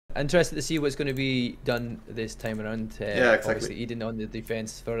interested to see what's going to be done this time around. Yeah, exactly. Obviously, Eden on the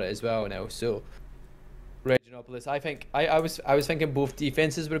defense for it as well now. So, Reginopolis, I think I was thinking both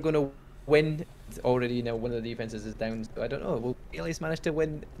defenses were going to win. Already, you know, one of the defenses is down. So I don't know. Will BlameElias manage to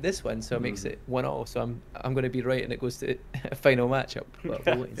win this one? So it makes it 1-1. So I'm going to be right, and it goes to a final matchup. But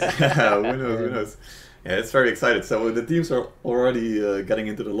we'll wait and see. Yeah, who knows? Who knows? Yeah, it's very excited. So the teams are already getting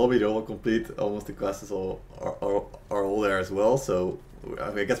into the lobby. They're all complete. Almost the classes are all there as well. So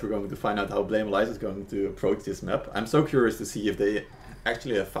I guess we're going to find out how BlameElias is going to approach this map. I'm so curious to see if they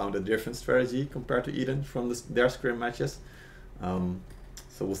actually have found a different strategy compared to Eden from their scrim matches.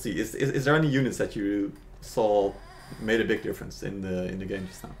 So we'll see. Is there any units that you saw made a big difference in the game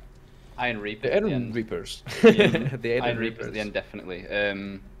just now? Iron Reapers. The Iron Reapers. The Iron Reapers at the end, definitely.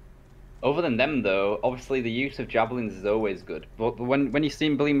 Other than them, though, obviously the use of javelins is always good. But when you see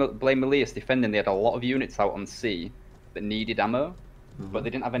BlameElias defending, they had a lot of units out on sea that needed ammo, but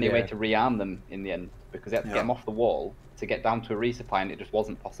they didn't have any way to rearm them in the end because they had to get them off the wall to get down to a resupply, and it just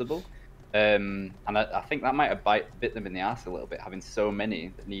wasn't possible. And I think that might have bit them in the ass a little bit, having so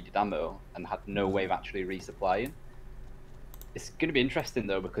many that needed ammo and had no way of actually resupplying. It's going to be interesting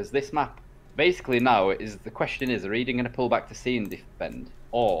though, because this map, basically now, the question is, are Eden going to pull back to C and defend,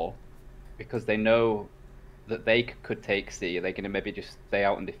 or because they know that they could take C, are they going to maybe just stay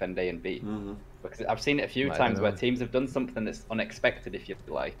out and defend A and B? Because I've seen it a few times where teams have done something that's unexpected, if you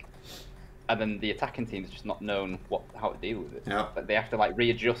like, and then the attacking team's just not known how to deal with it. Yeah. But they have to like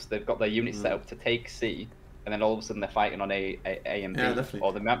readjust. They've got their units set up to take C, and then all of a sudden they're fighting on A and B. Yeah, definitely.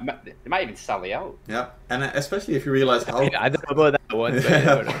 Or they might even sally out. Yeah, and especially if you realize how... I don't know about that one. But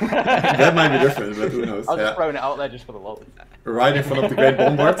that might be different, but who knows? I was just throwing it out there just for the lol. Right in front of the Great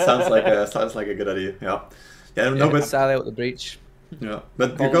Bombard sounds like a good idea. Yeah. Yeah, no, but sally out the breach. Yeah,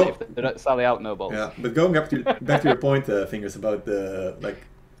 but if they don't sally out, no balls. Yeah, but going back to your point, Fingers, about the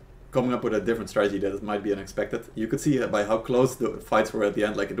coming up with a different strategy that might be unexpected. You could see by how close the fights were at the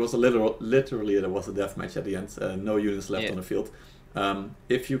end. Like it was literally there was a deathmatch at the end. No units left on the field.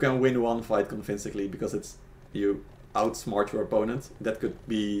 If you can win one fight convincingly because you outsmart your opponent, that could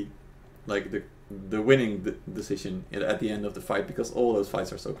be like the winning decision at the end of the fight, because all those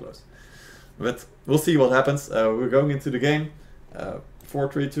fights are so close. But we'll see what happens. We're going into the game.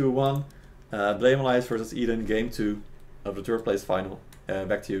 4, 3, 2, 1. BlameElias versus Eden, game 2 of the third place final.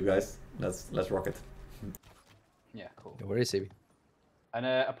 Back to you guys. Let's rock it. Yeah, cool. Where is Seabee? And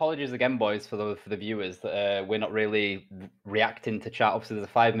apologies again, boys, for the viewers that we're not really reacting to chat. Obviously, there's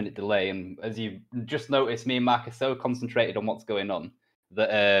a 5-minute delay, and as you just noticed, me and Mark are so concentrated on what's going on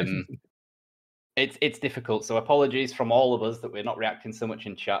that it's difficult. So apologies from all of us that we're not reacting so much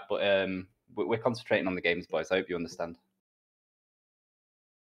in chat, but we're concentrating on the games, boys. I hope you understand.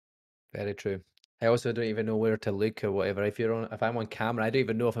 Very true. I also don't even know where to look or whatever. If I'm on camera, I don't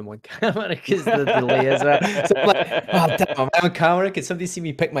even know if I'm on camera because the delay is there. So I'm like, oh damn, am I on camera? Can somebody see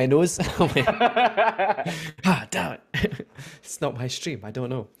me pick my nose? I'm like, damn it. It's not my stream. I don't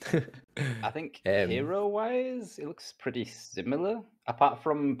know. I think hero-wise, it looks pretty similar. Apart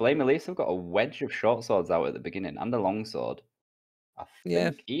from BlameElias, have got a wedge of short swords out at the beginning and a long sword. I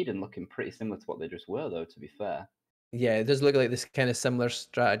think Eden looking pretty similar to what they just were, though, to be fair. Yeah, it does look like this kind of similar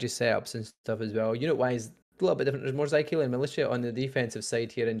strategy setups and stuff as well. Unit-wise, a little bit different. There's more Zykel and Militia on the defensive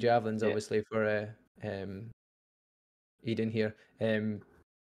side here, and Javelins, obviously, for Eden here.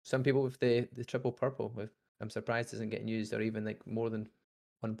 Some people with the triple purple, I'm surprised isn't getting used, or even like more than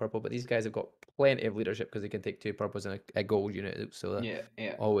one purple. But these guys have got plenty of leadership because they can take 2 purples and a gold unit, so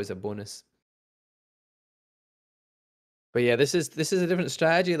that's always a bonus. But yeah, this is a different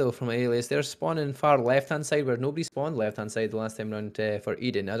strategy though from Alias. They're spawning far left-hand side where nobody spawned left-hand side the last time around for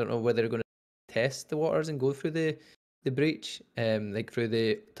Eden. I don't know whether they're going to test the waters and go through the breach, like through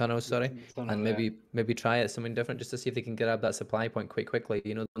the tunnel, and maybe try it something different just to see if they can grab that supply point quite quickly.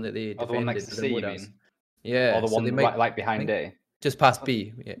 You know, the one that they defended. The one next to C, you mean? Yeah. Or the one like behind A. Just past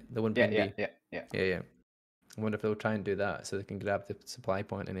B. Yeah, the one behind B. Yeah. I wonder if they'll try and do that so they can grab the supply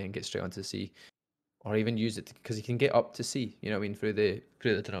point and then get straight onto C. Or even use it because you can get up to C, you know what I mean, through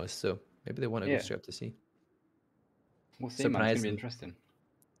the tunnels. So maybe they want to go straight up to C. We'll see, man. It's gonna be interesting.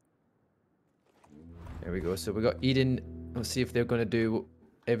 There we go. So we got Eden. Let's see if they're going to do what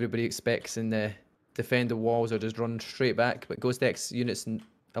everybody expects and defend the walls or just run straight back. But Ghost X units,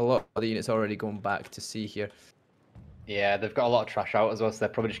 a lot of the units already going back to C here. Yeah, they've got a lot of trash out as well, so they're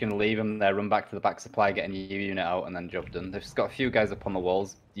probably just going to leave them there, run back to the back supply, get a new unit out, and then job done. They've just got a few guys up on the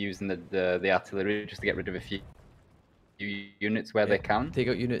walls using the artillery just to get rid of a few units where they can. Take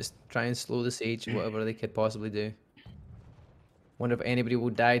out units, try and slow the siege, whatever they could possibly do. Wonder if anybody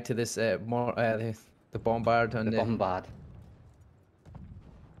will die to this the bombard on the bombard.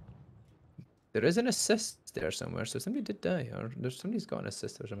 There is an assist there somewhere, so somebody did die, or somebody's got an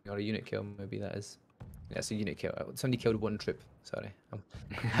assist or something, or a unit kill, maybe that is. Yeah, it's a unit kill. Somebody killed one troop. Sorry.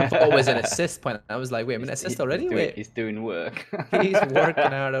 I thought it was an assist point. I was like, wait a minute, assist already? Wait. He's doing work. He's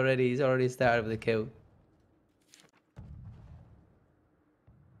working hard already. He's already started with a kill.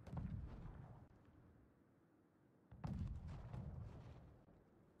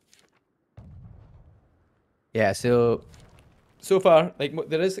 Yeah, so far, like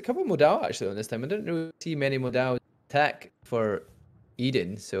there is a couple of modal actually on this time. I didn't really see many modal attack for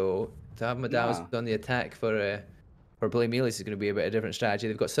Eden, so to have modals on the attack for BlameElias is going to be a bit of a different strategy.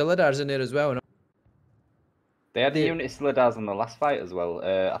 They've got Silidars in there as well. They had the unit Silidars on the last fight as well.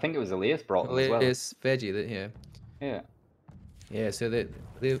 I think it was Elias brought them as well. Elias, Veggie, yeah. Yeah. Yeah, so they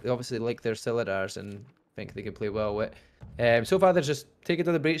obviously like their Silidars and think they can play well with. So far they're just take it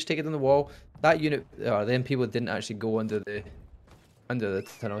to the breach, take it on the wall. That unit, them people didn't actually go under the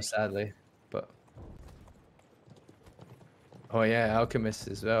tunnel, sadly. But oh yeah, Alchemists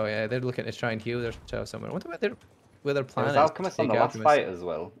as well. Yeah, they're looking to try and heal themselves somewhere. I wonder what their plan is. There was Alchemists on the last fight as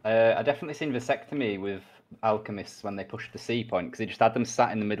well. I definitely seen Vasectomy with Alchemists when they pushed the C point because they just had them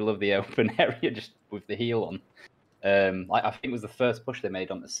sat in the middle of the open area just with the heal on. I think it was the first push they made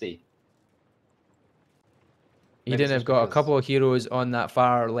on the C. Eden have got a couple of heroes on that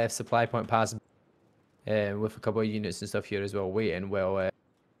far left supply point pass, with a couple of units and stuff here as well waiting. Well,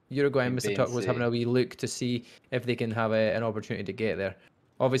 Uruguay and Mr. Tuck was having a wee look to see if they can have an opportunity to get there.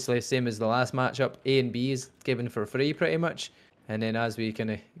 Obviously, same as the last matchup, A and B is given for free pretty much, and then as we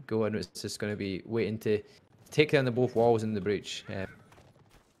kind of go on, it's just going to be waiting to take down the both walls in the breach.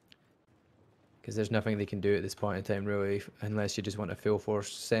 Because there's nothing they can do at this point in time, really, unless you just want to full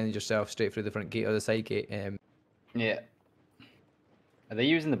force send yourself straight through the front gate or the side gate. Yeah. Are they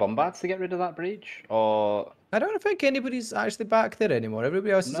using the bombards to get rid of that breach, or? I don't think anybody's actually back there anymore.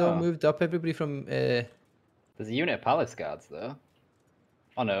 Everybody else is all moved up. Everybody from. There's a unit of palace guards though.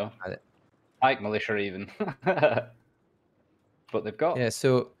 Oh no. Pike militia even. But they've got. Yeah.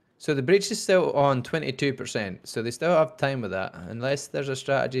 So the breach is still on 22%. So they still have time with that, unless there's a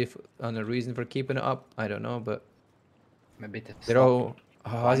strategy and a reason for keeping it up. I don't know, but. Maybe they're all.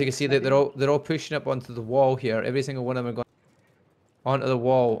 As you can see, they're all pushing up onto the wall here. Every single one of them are going onto the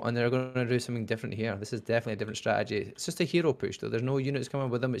wall, and they're going to do something different here. This is definitely a different strategy. It's just a hero push, though. There's no units coming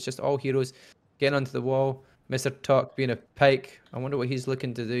with them. It's just all heroes getting onto the wall. Mr. Tuck being a pike. I wonder what he's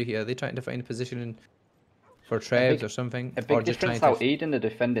looking to do here. Are they trying to find a position for Trebs or something? A big difference how Eden are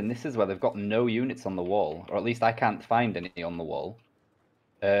defending this is where they've got no units on the wall, or at least I can't find any on the wall.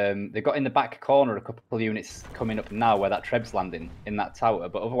 They've got in the back corner a couple of units coming up now where that Treb's landing in that tower,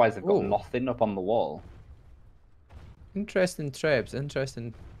 but otherwise they've got nothing up on the wall. Interesting Trebs.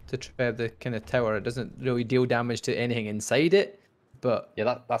 Interesting to Treb the kind of tower. It doesn't really deal damage to anything inside it, but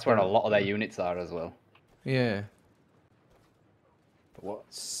yeah, that's where a lot of their units are as well. Yeah. But what?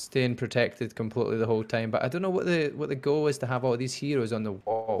 Staying protected completely the whole time, but I don't know what the goal is to have all these heroes on the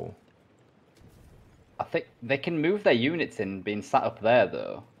wall. I think they can move their units in being sat up there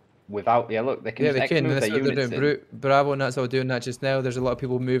though, without look they can move their units in. Bravo and that's all doing that just now. There's a lot of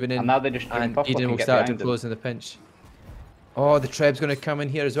people moving in, and now they just jump off. Eden will start to close in the pinch. Oh, the Treb's going to come in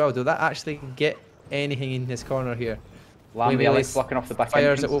here as well. Do that actually get anything in this corner here? BlameElias blocking off the back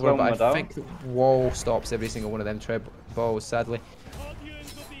fires it over, but I think the wall stops every single one of them Treb balls, sadly.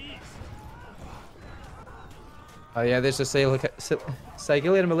 Oh yeah, there's a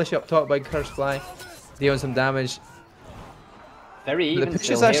Sigillian militia up top by Cursefly. Dealing some damage. Very even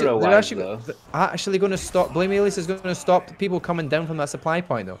still they're actually going to stop. BlameElias is going to stop people coming down from that supply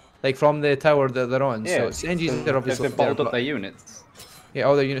point though, like from the tower that they're on. Yeah, so Senji's they're obviously they've bottled up their units. Yeah,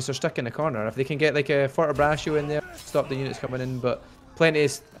 all their units are stuck in the corner. If they can get like a Fortebraccio in there, stop the units coming in. But plenty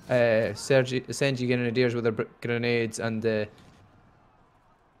of Senji Grenadiers with their grenades and. I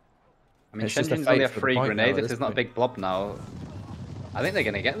mean, Shenjin's only a free grenade if there's not a big blob now. I think they're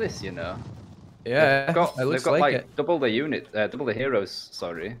going to get this, you know. Yeah, they've got like double the unit, double the heroes.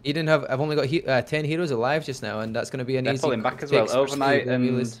 Sorry. Eden I've only got 10 heroes alive just now, and that's going to be an easy. They're pulling back as well. Overnight and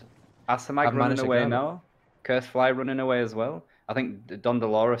Asamag running away now. Cursefly running away as well. I think Don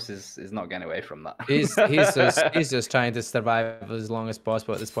Dolores is not getting away from that. he's just trying to survive as long as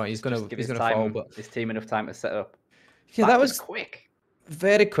possible at this point. He's gonna fall, but his team enough time to set up. Yeah, that was quick.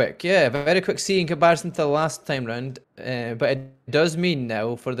 Very quick, yeah, very quick C in comparison to the last time round. But it does mean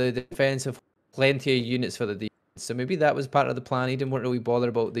now for the defense of plenty of units for the defense. So maybe that was part of the plan. Eden weren't really bothered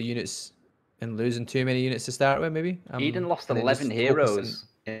about the units and losing too many units to start with, maybe. Eden lost 11 heroes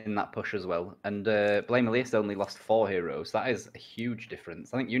in that push as well, and BlameElias only lost 4 heroes. That is a huge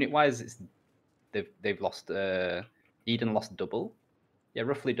difference. I think unit-wise, they've lost. Eden lost double, Yeah,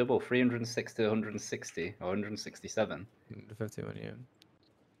 roughly double, 360 to 160 or 167. 51, yeah.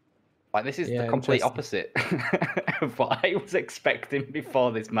 Like, this is the Yeah, complete interesting. opposite of what I was expecting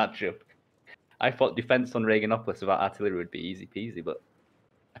before this matchup. I thought defense on Reginopolis without artillery would be easy peasy, but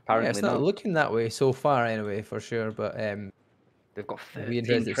Yeah, apparently it's not looking that way so far anyway, for sure. But they've got it'll be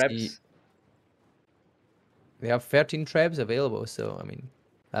 13 interesting to see. trebs. They have 13 trebs available, so I mean,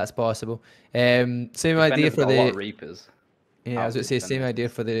 that's possible. Same Defenders idea have for got a lot of the. Reapers. Yeah, I was going to say same idea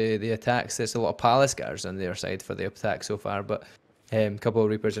for the attacks. There's a lot of Palace guards on their side for the attack so far, but a couple of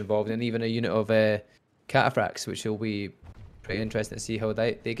Reapers involved, and even a unit of Cataphracts, which will be pretty interesting to see how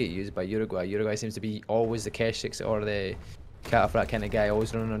they get used by Uruguay. Uruguay seems to be always the Keshiks or the Cataphract kind of guy,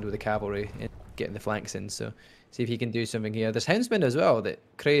 always running around with the cavalry and getting the flanks in. So see if he can do something here. There's Houndsmen as well that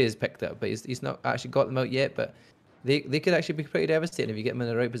Cray has picked up, but he's not actually got them out yet. But they could actually be pretty devastating if you get them in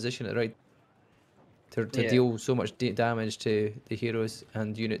the right position at the right to deal so much damage to the heroes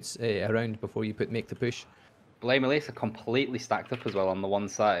and units around before you make the push. BlameElias are completely stacked up as well on the one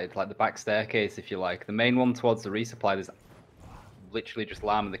side, like the back staircase, if you like. The main one towards the resupply, there's literally just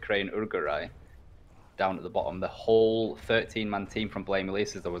Lam, the Crane, Urgarai down at the bottom. The whole 13-man team from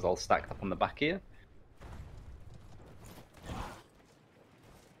BlameElias was all stacked up on the back here.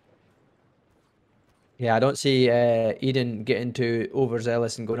 Yeah, I don't see Eden getting too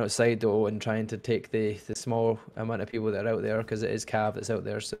overzealous and going outside though and trying to take the small amount of people that are out there, because it is Cav that's out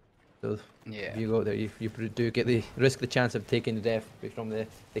there. So yeah, if you go out there, you do get the chance of taking the death from the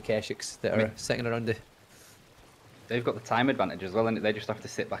Keshiks that are sitting around the. They've got the time advantage as well, and they just have to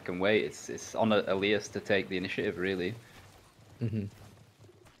sit back and wait. It's on Elias to take the initiative, really.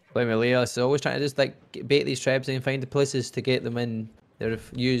 BlameElias always trying to just like bait these trebs and find the places to get them in.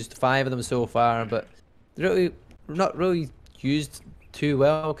 They've used 5 of them so far, but they're not really used too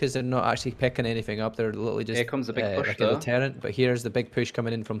well because they're not actually picking anything up. They're literally just here comes a big push like though. a deterrent. But here's the big push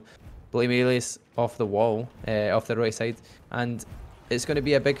coming in from BlameElias off the wall, off the right side, and it's going to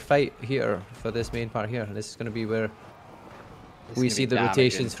be a big fight here for this main part here. This is going to be where we see the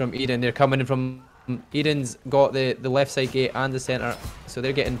rotations from Eden. They're coming in from Eden's got the left side gate and the centre, so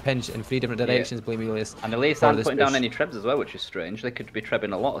they're getting pinched in 3 different directions. BlameElias and Elias aren't putting down any trebs as well, which is strange. They could be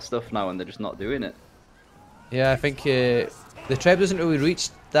trebbing a lot of stuff now, and they're just not doing it. Yeah, I think the treb doesn't really reach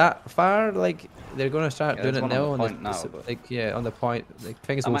that far. Like they're going to start doing it now. Like yeah, on the point, like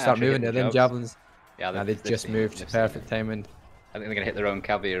things will start moving. And then javelins. Yeah, they've just moved. Perfect timing. I think they're gonna hit their own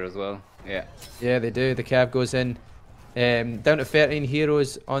cav here as well. Yeah. Yeah, they do. The cav goes in. Down to 13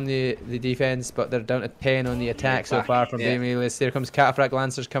 heroes on the defense, but they're down to 10 on the attack so far from BlameElias. There comes Cataphract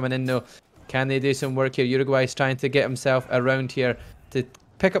Lancers coming in though. Can they do some work here? Uruguay's trying to get himself around here to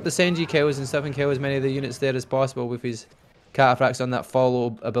pick up the Senji kills and stuff and kill as many of the units there as possible with his Cataphracts on that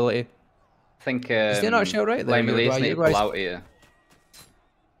follow ability. I think is they not shout right there? BlameElias need to pull out here.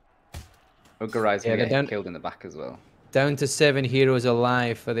 Urgarai's gonna get killed in the back as well. Down to 7 heroes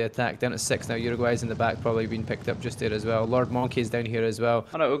alive for the attack. Down to 6 now. Uruguay's in the back, probably being picked up just there as well. Lord Monkey's down here as well.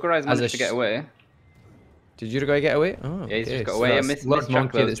 Oh no, Urgarai's managed to get away. Did Uruguay get away? Oh, yeah, he's just got away. Lord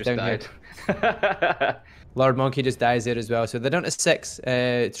Monkey that's down here. Lord Monkey just dies there as well. So they're down to 6.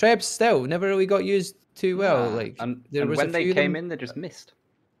 Trebs still never really got used too well. Like and when they came in, they just missed.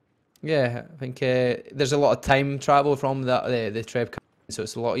 Yeah, I think there's a lot of time travel from that the Treb, so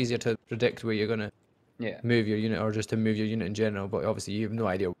it's a lot easier to predict where you're gonna move your unit, or just to move your unit in general. But obviously you have no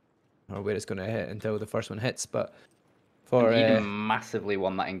idea where it's gonna hit until the first one hits. But for Eden massively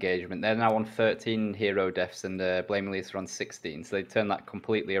won that engagement. They're now on 13 hero deaths, and BlameElias are on 16. So they turned that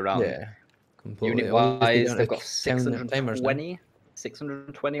completely around. Yeah, completely. Unit-wise, they've got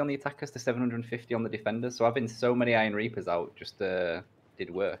 620 on the attackers to 750 on the defenders. So having so many Iron Reapers out just did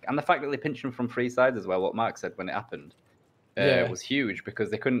work. And the fact that they pinched them from 3 sides as well, what Mark said when it happened, was huge,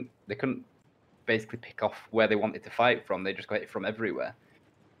 because they couldn't basically pick off where they wanted to fight from. They just got it from everywhere.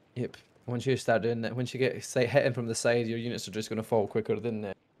 Yep. Once you start doing that, once you get hitting from the side, your units are just going to fall quicker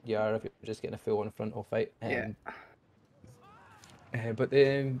than you are if you're just getting a full-on frontal fight. But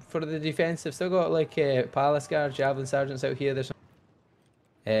for the defense, they've still got like Palace Guards, Javelin Sergeants out here. There's some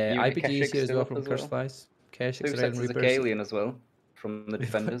IPGs here as well from Curse Flies. Keshiks, Iron Reapers. Alien as well from the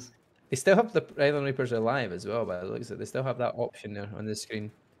defenders. They still have the Iron Reapers alive as well, but it looks like they still have that option there on the screen.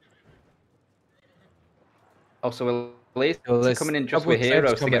 Also, Elias coming in just with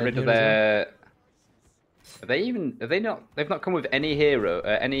heroes to get rid of their Have they even? Have they not? They've not come with any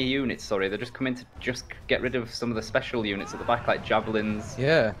any units. Sorry, they're just coming to just get rid of some of the special units at the back, like javelins,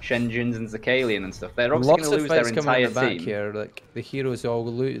 Yeah. Shenjins, and Zakalian and stuff. They're obviously Lots going of to lose their fights coming in entire the back team. here. Like the heroes all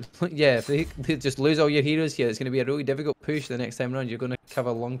lose. Yeah, if they just lose all your heroes here, it's going to be a really difficult push the next time around. You're going to have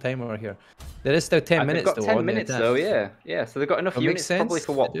a long time over here. There is still 10 minutes. They've got though, 10 minutes though. Yeah. So they've got enough It makes units probably sense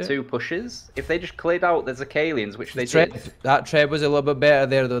for what to do it. 2 pushes. If they just cleared out the Zakalians, which they did. That Treb was a little bit better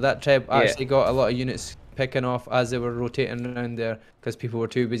there though. That Treb actually got a lot of units picking off as they were rotating around there because people were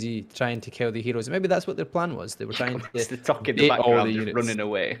too busy trying to kill the heroes. Maybe that's what their plan was. They were trying to the talk in the bait background, all the just units. running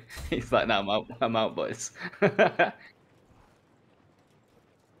away. He's like, "No, I'm out, boys."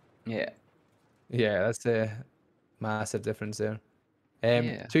 Yeah. Yeah, that's a massive difference there.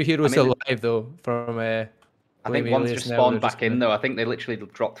 Yeah. 2 heroes I mean, alive though from I think one's just spawned back in though. I think they literally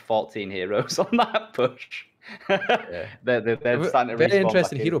dropped 14 heroes on that push. Yeah. they're starting to very respawn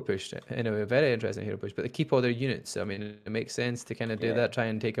interesting back hero in. push anyway, very interesting hero push, but they keep all their units. I mean, it makes sense to kind of do that, try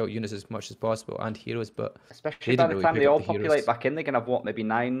and take out units as much as possible and heroes, but especially by the time they all populate back in, they're gonna have what, maybe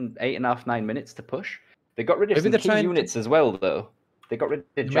 8.5, 9 minutes to push. They got rid of some key units as well though. They got rid of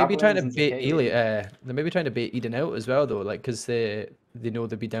maybe trying to javelins bait and they're maybe trying to bait Eden out as well though, like because they know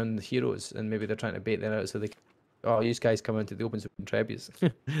they'll be down the heroes and maybe they're trying to bait them out so they you guys come into the open with Trebus.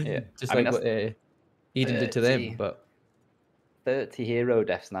 Yeah, just like what Eden did to them. But 30 hero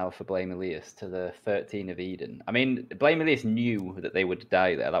deaths now for BlameElias to the 13 of Eden. I mean, BlameElias knew that they would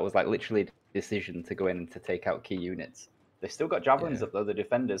die there. That was like literally a decision to go in and to take out key units. They've still got javelins up though, the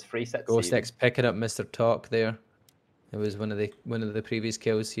defenders, 3 sets. Ghost X picking up Mr. Talk there. It was one of the previous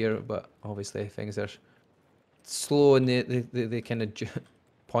kills here, but obviously things are slow and the kind of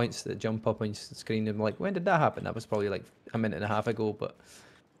points that jump up on your screen. I'm like, when did that happen? That was probably like a minute and a half ago, but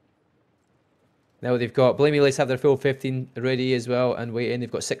now they've got BlameElias have their full 15 ready as well and waiting. They've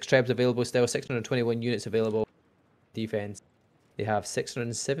got 6 trebs available still, 621 units available defense. They have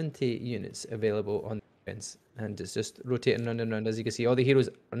 670 units available on defense, and it's just rotating round and round. As you can see, all the heroes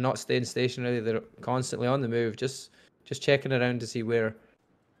are not staying stationary; they're constantly on the move, just checking around to see where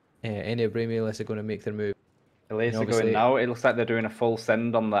any of BlameElias are going to make their move. Elias are going now. It looks like they're doing a full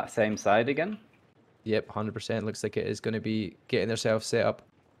send on that same side again. Yep, 100%. Looks like it is going to be getting themselves set up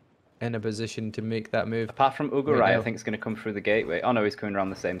in a position to make that move. Apart from Ugurai, I think it's going to come through the gateway. Oh no, he's coming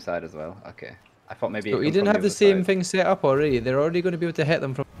around the same side as well. Okay, I thought maybe. So he didn't have the same thing set up already. They're already going to be able to hit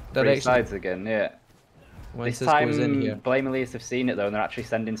them from direction. Sides again, yeah. Once this time, BlameElias have seen it though, and they're actually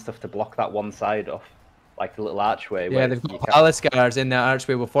sending stuff to block that one side off, like the little archway. Yeah, they've got palace guards in that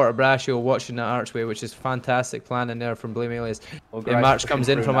archway with Fortebraccio watching that archway, which is fantastic planning there from BlameElias. The march comes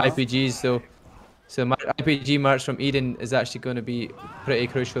in from IPGs, so IPG march from Eden is actually going to be pretty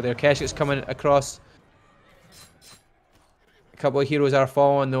crucial there. Keshik's coming across. A couple of heroes are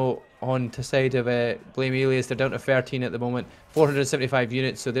falling though on the side of BlameElias. They're down to 13 at the moment. 475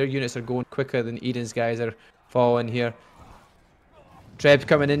 units, so their units are going quicker than Eden's guys are falling here. Treb's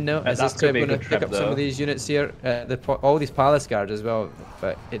coming in now. Is this Treb going to pick up some of these units here? All these palace guards as well,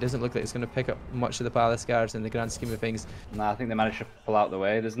 but it doesn't look like it's going to pick up much of the palace guards in the grand scheme of things. Nah, I think they managed to pull out the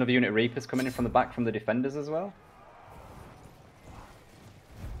way. There's another unit of Reapers coming in from the back from the defenders as well.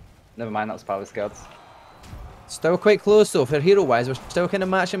 Never mind, that was palace guards. Still quite close though, for hero-wise. We're still kind of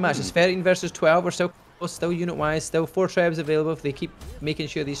match and match. It's 13 versus 12. We're still close, still unit-wise. Still 4 trebs available if they keep making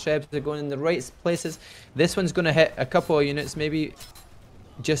sure these trebs are going in the right places. This one's going to hit a couple of units, maybe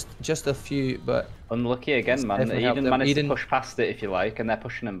just a few, but unlucky again, man. Eden managed to push past it, if you like, and they're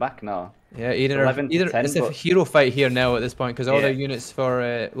pushing them back now. Yeah, Eden are 10, it's a hero fight here now at this point because all their units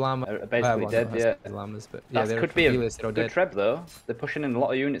for Llama are basically dead. Yeah, Llamas, but that could be a good treb though. They're pushing in a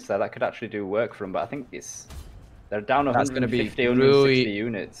lot of units there. That could actually do work for them, but I think they're down 150, 160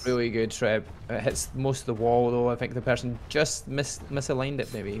 units. Really good treb. It hits most of the wall though. I think the person just misaligned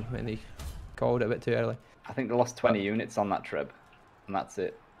it maybe when they called it a bit too early. I think they lost 20 units on that treb. And that's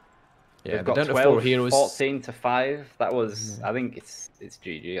it. Yeah, they've got down 12, to 4 heroes. 14 to 5. That was, I think it's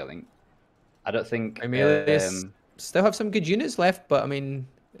GG. I think. I don't think. I mean, still have some good units left, but I mean,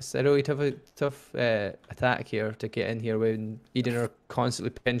 it's a really tough attack here to get in here when Eden are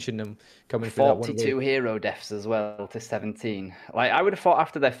constantly pinching them coming through that one way. 42 hero deaths as well to 17. Like I would have thought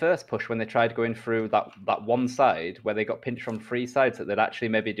after their first push when they tried going through that one side where they got pinched from 3 sides that they'd actually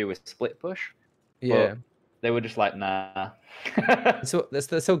maybe do a split push. Yeah. But they were just like, nah. So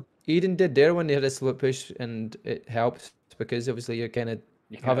that's how Eden did there when they had a split push, and it helps because obviously you're kind of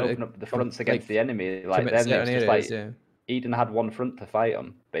open up the fronts against the enemy. Like then it's just like Eden had one front to fight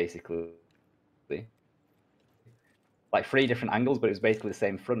on, basically. Like 3 different angles, but it was basically the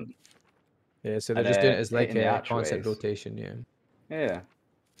same front. Yeah, so they're just doing it as like a concept rotation, yeah. Yeah.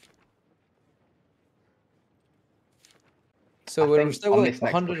 So we're still on like this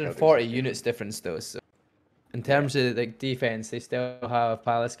next push, 140 units difference though. So in terms of like defense, they still have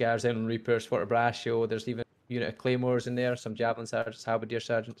Palace Guards, Heilung Reapers, Forte. There's even a unit of Claymores in there, some Javelin Sergeants, Halberdier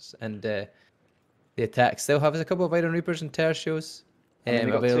Sergeants, and the attack still has a couple of Iron Reapers and Tertios. And then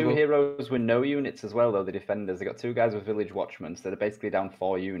they've got available. 2 heroes with no units as well, though, the defenders. They've got 2 guys with Village Watchmen, so they're basically down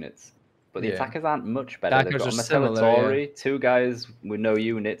 4 units. But the attackers aren't much better. Attackers They've got a similar, Metellitori, 2 guys with no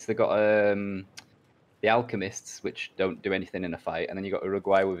units. They've got the Alchemists, which don't do anything in a fight. And then you've got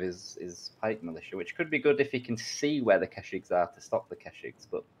Uruguay with his Pike Militia, which could be good if he can see where the Keshigs are to stop the Keshigs.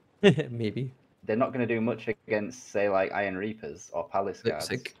 But maybe. They're not going to do much against, say, like Iron Reapers or Palace Guards.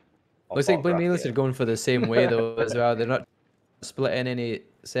 Looks like BlameElias are going for the same way, though, as well. They're not splitting any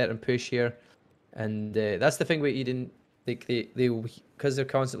certain push here. And that's the thing with Eden. Like they because they're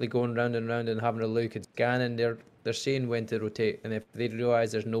constantly going round and round and having a look and scanning, they're seeing when to rotate. And if they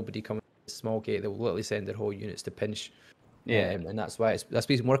realise there's nobody coming to the small gate, they'll literally send their whole units to pinch. Yeah. And that's why that's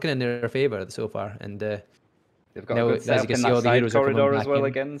been working in their favour so far. And they've got now, a good setup in that side corridor as well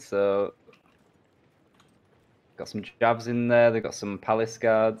again. So got some jabs in there. They've got some Palace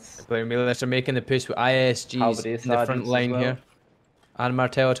Guards. BlameElias are making the push with ISGs in the front line here. And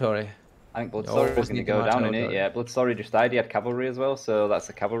Martellatory. I think Bloodstory was going to go down in it. Yeah, Bloodstory just died. He had cavalry as well, so that's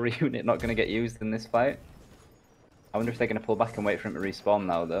a cavalry unit not going to get used in this fight. I wonder if they're going to pull back and wait for him to respawn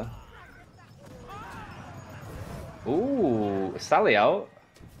now, though. Ooh, Sally out.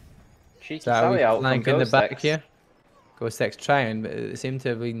 Cheeky Sally out. Flank in the back here. Ghost X trying, but it seemed to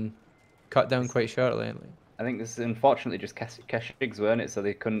have been cut down quite shortly. I think this is unfortunately just Keshigs, weren't it? So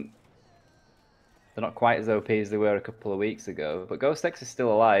they couldn't. They're not quite as OP as they were a couple of weeks ago. But Ghost X is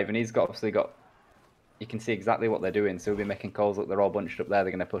still alive, and he's obviously got. You can see exactly what they're doing. So he'll be making calls that they're all bunched up there.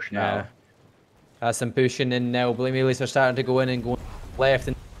 They're going to push now. That's them pushing in now. BlameElias are starting to go in and go left,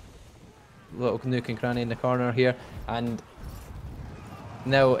 and little nook and cranny in the corner here. And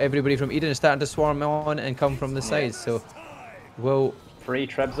now everybody from Eden is starting to swarm on and come from the sides. So we'll. 3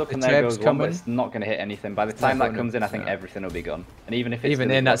 trebs up and there goes one, but it's not going to hit anything. By the time that comes in, I think everything will be gone. And even if it's even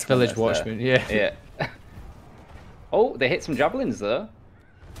then, that's Village Watchman, yeah. Oh, they hit some javelins though.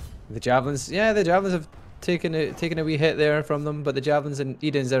 The javelins, the javelins have taken a wee hit there from them, but the javelins and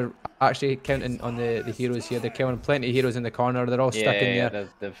Edens are actually counting on the heroes here. They're killing plenty of heroes in the corner. They're all stuck in there,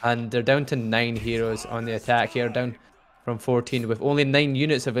 and they're down to 9 heroes on the attack here, down from 14 with only 9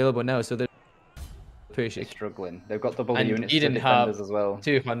 units available now. So they're pushing. Struggling. They've got double the units Eden to defenders as well.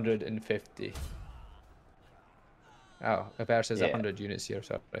 250. Oh, versus 100 units here.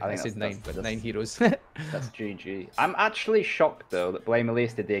 Sorry, I said 9, but 9 heroes. That's GG. I'm actually shocked though that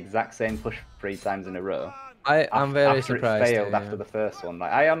BlameElias did the exact same push 3 times in a row. I'm very surprised. It failed after the first one.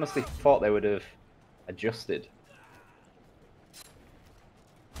 Like I honestly thought they would have adjusted.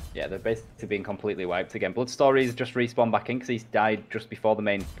 Yeah, they're basically being completely wiped again. Bloodstory's just respawned back in because he's died just before the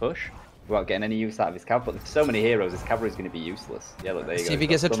main push. Without getting any use out of his cav, but there's so many heroes, his cavalry's going to be useless. Yeah, look, there you go. See if he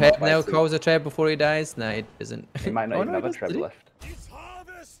gets a treb now, calls a treb before he dies. Nah, he doesn't. He might not even have a treb left.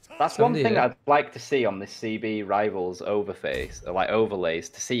 That's one thing I'd like to see on this Seabee Rivals overface, or like overlays,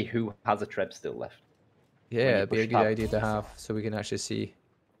 to see who has a treb still left. Yeah, it'd be a good idea to have, so we can actually see.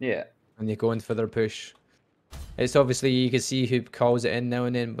 Yeah. When they go in for their push. It's obviously, you can see who calls it in now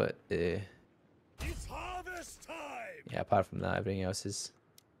and then, but... yeah, apart from that, everything else is...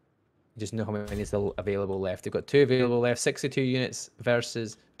 You just know how many is still available left. They've got 2 available left, 62 units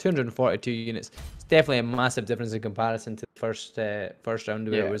versus 242 units. It's definitely a massive difference in comparison to the first round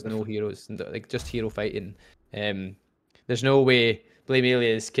where there was no heroes, like just hero fighting. There's no way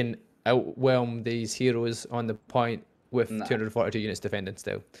BlameElias can outwhelm these heroes on the point with 242 units defending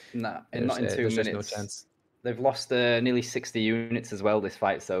still. Nah, not in 2 minutes. There's no chance. They've lost nearly 60 units as well this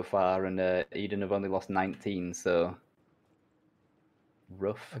fight so far, and Eden have only lost 19, so...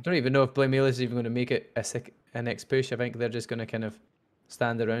 Rough. I don't even know if BlameElias is even going to make it a next push. I think they're just going to kind of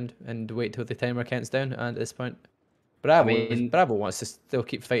stand around and wait till the timer counts down. And at this point, Bravo wants to still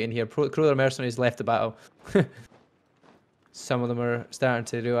keep fighting here. Crueler Mercenaries left the battle. Some of them are starting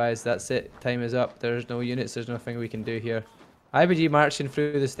to realise that's it. Time is up. There's no units. There's nothing we can do here. IBG marching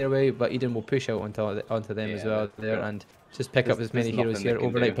through the stairway, but Eden will push out onto them as well there and just pick up as many heroes here.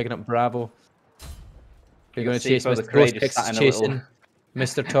 Overnight picking up Bravo. We're going to chase Mr. Ghost X chasing.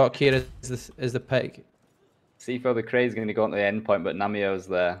 Mr. Talk here is the pick. Sifo the Cray is going to go on to the end point, but Namio's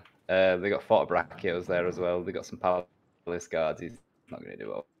there. They got Forte Brachio's there as well. They got some Palace Guards. He's not going to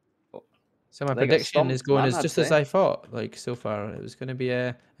do well. So my prediction is going just as I thought. Like so far, it was going to be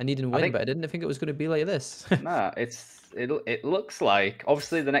a Eden win, but I didn't think it was going to be like this. Nah, it looks like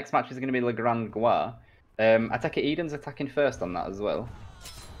obviously the next match is going to be Le Grand Goire. I take it Eden's attacking first on that as well.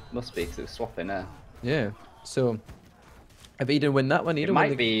 Must be because it was swapping there. Yeah. So. If Eden win that one, It Eden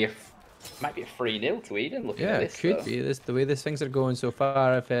might be a 3-0 to Eden. Looking yeah, at this, it could though. be. This the way these things are going so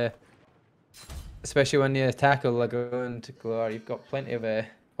far. If especially when you tackle Lagoon to Gloire, you've got plenty of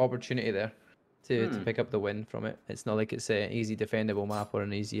opportunity there to pick up the win from it. It's not like it's an easy defendable map or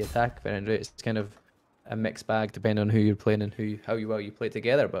an easy attack variant. It's kind of a mixed bag depending on who you're playing and how well you play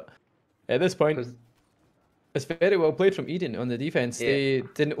together. But at this point, it's very well played from Eden on the defense. Yeah. They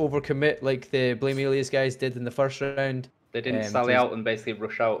didn't overcommit like the BlameElias guys did in the first round. They didn't sally out and basically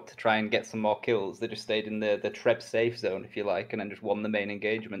rush out to try and get some more kills. They just stayed in the Treb safe zone, if you like, and then just won the main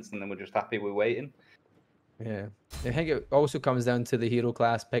engagements, and then we're just happy we're waiting. Yeah, I think it also comes down to the hero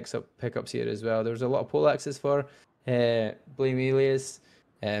class pickups here as well. There's a lot of poleaxes for BlameElias,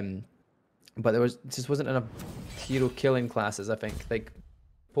 but just wasn't enough hero killing classes. I think like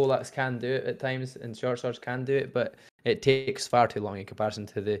poleaxe can do it at times, and short swords can do it, but it takes far too long in comparison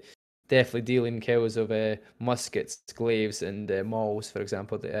to the definitely dealing kills of muskets, glaives, and mauls, for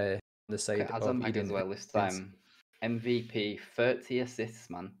example. The side of Eden as well this time. MVP 30 assists,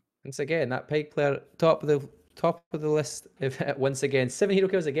 man. Once again, that Pike player top of the list. If once again 7 hero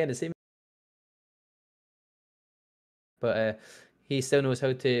kills again, the same. But he still knows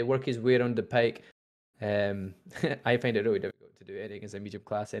how to work his way around the Pike. I find it really difficult to do anything as a medium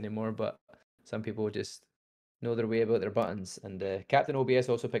class anymore, but some people just know their way about their buttons. And Captain OBS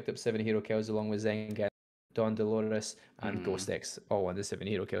also picked up 7 hero kills along with Zenga, Don Dolores, and Ghost X, all on the 7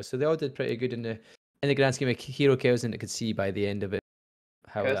 hero kills. So they all did pretty good in the grand scheme of hero kills, and you could see by the end of it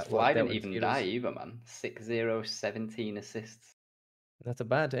how Curse that Fly worked out didn't with even heroes. die either, man. 6-0, 17 assists. That's a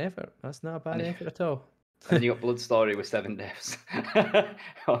bad effort. That's not a bad effort at all. And then you got Blood Story with 7 deaths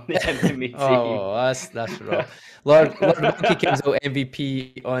on the enemy team. Oh, that's raw. Lord Monkey comes out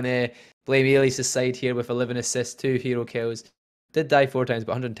MVP on BlameElias' side here with 11 assists, 2 hero kills. Did die 4 times,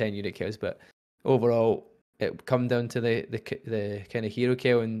 but 110 unit kills. But overall, it come down to the kind of hero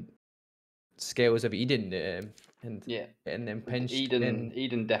kill and scales of Eden. And then pinched.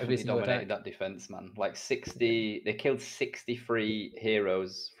 Eden definitely dominated that defense, man. Like 60, they killed 63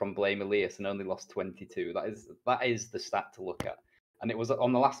 heroes from BlameElias and only lost 22. That is the stat to look at. And it was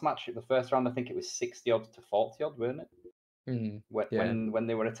on the last match, the first round. I think it was 60 odd to 40 odd, weren't it? When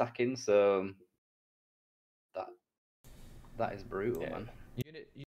they were attacking. So that is brutal, man.